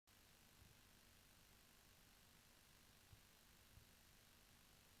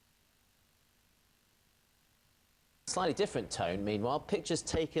Slightly different tone, meanwhile. Pictures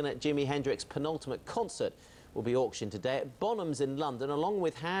taken at Jimi Hendrix's penultimate concert will be auctioned today at Bonham's in London, along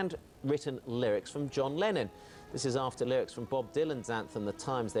with handwritten lyrics from John Lennon. This is after lyrics from Bob Dylan's anthem, The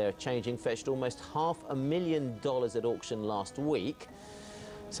Times They Are Changing, fetched almost $500,000 at auction last week.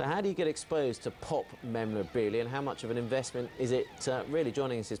 So how do you get exposed to pop memorabilia, and how much of an investment is it really?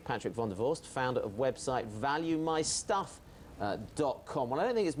 Joining us is Patrick von der Vorst, founder of website ValueMyStuff.com. Well, I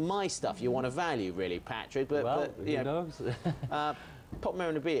don't think it's my stuff you want to value, really, Patrick, but, well, you know, pop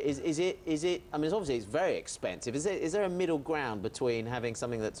memorabilia, is it, I mean, obviously it's very expensive. Is there a middle ground between having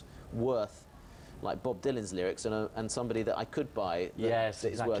something that's worth, like Bob Dylan's lyrics, and somebody that I could buy that, yes, that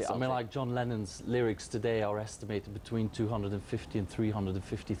exactly. is worth I mean, like John Lennon's lyrics today are estimated between £250,000 and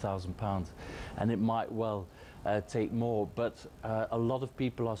 £350,000, and it might well take more, but a lot of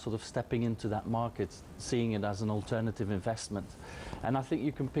people are sort of stepping into that market, seeing it as an alternative investment, and I think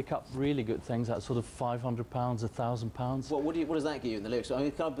you can pick up really good things at sort of £500, £1,000. Well, what does that get you in the lyrics? I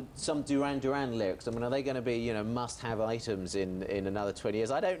mean, kind of some Duran Duran lyrics. I mean, are they going to be, you know, must-have items in another 20 years?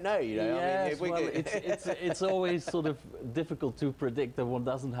 I don't know. You know, yes, I mean, well, it's always sort of difficult to predict, that one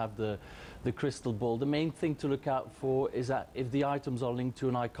doesn't have the crystal ball. The main thing to look out for is that if the items are linked to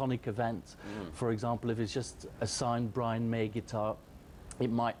an iconic event, for example, if it's just a signed Brian May guitar,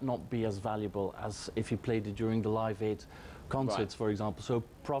 it might not be as valuable as if you played it during the Live Aid concerts, for example. So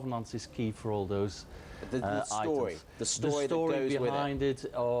provenance is key for all those the story. items. The story that goes behind with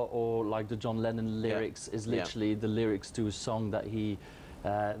it, or like the John Lennon lyrics, is literally the lyrics to a song that he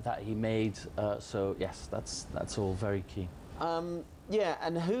made. So yes, that's all very key. Yeah,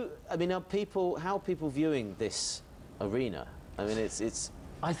 and how are people viewing this arena? I mean, it's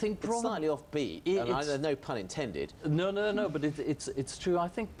I think it's slightly offbeat. There's no pun intended. No, but it's true. I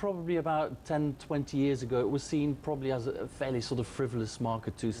think probably about 10, 20 years ago, it was seen probably as a fairly sort of frivolous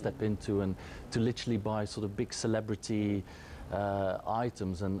market to step into, and to literally buy sort of big celebrity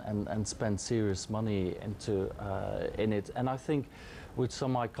items and spend serious money in it. And I think with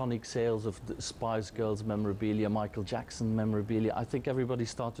some iconic sales of the Spice Girls memorabilia, Michael Jackson memorabilia, I think everybody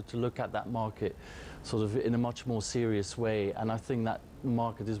started to look at that market sort of in a much more serious way, and I think that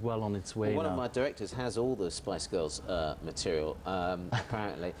market is well on its way now. One of my directors has all the Spice Girls material,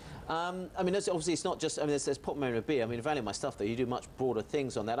 apparently. I mean, obviously it's not just, I mean, there's pop memorabilia. I mean, Value My Stuff, though, you do much broader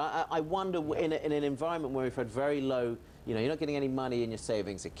things on that. I wonder, in an environment where we've had very low, you know, you're not getting any money in your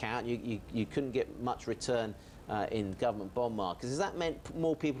savings account, you couldn't get much return in government bond markets. Has that meant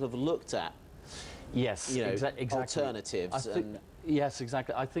more people have looked at, yes, you know, exactly, alternatives? Yes,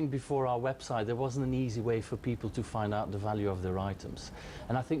 exactly. I think before our website there wasn't an easy way for people to find out the value of their items,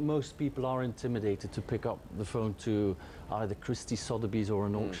 and I think most people are intimidated to pick up the phone to either Christie's, Sotheby's or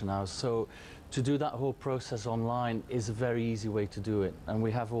an auction house. So to do that whole process online is a very easy way to do it, and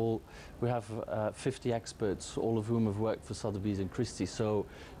we have 50 experts, all of whom have worked for Sotheby's and Christie's, so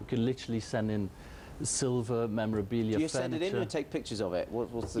you can literally send in silver, memorabilia, do you furniture. send it in or take pictures of it?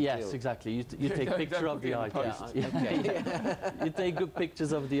 What's the deal? Yes, exactly. You take a picture of the items. You take good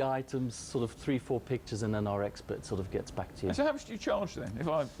pictures of the items, sort of 3-4 pictures, and then our expert sort of gets back to you. So how much do you charge then? If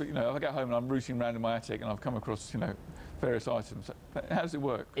I get home and I'm rooting around in my attic and I've come across, you know, various items, how does it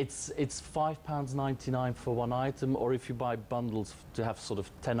work? It's £5.99 for one item, or if you buy bundles to have sort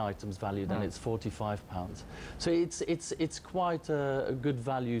of 10 items value, then it's £45. So it's quite a good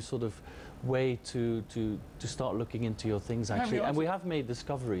value sort of way to start looking into your things, actually. And we have made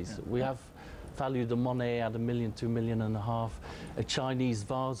discoveries. We have valued a Monet at $1 million, $2.5 million, a Chinese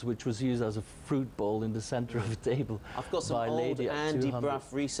vase which was used as a fruit bowl in the centre of a table. I've got some old Andy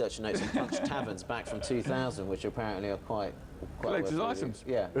Bruff research notes from Punch Taverns back from 2000, which apparently are quite collector's items.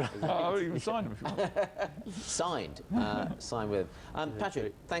 Yeah. I'll even sign them if you want. Signed. Signed with them.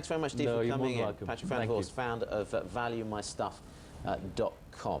 Patrick, thanks very much, Steve, for coming in. Patrick von der Vorst, founder of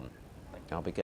ValueMyStuff.com. I'll be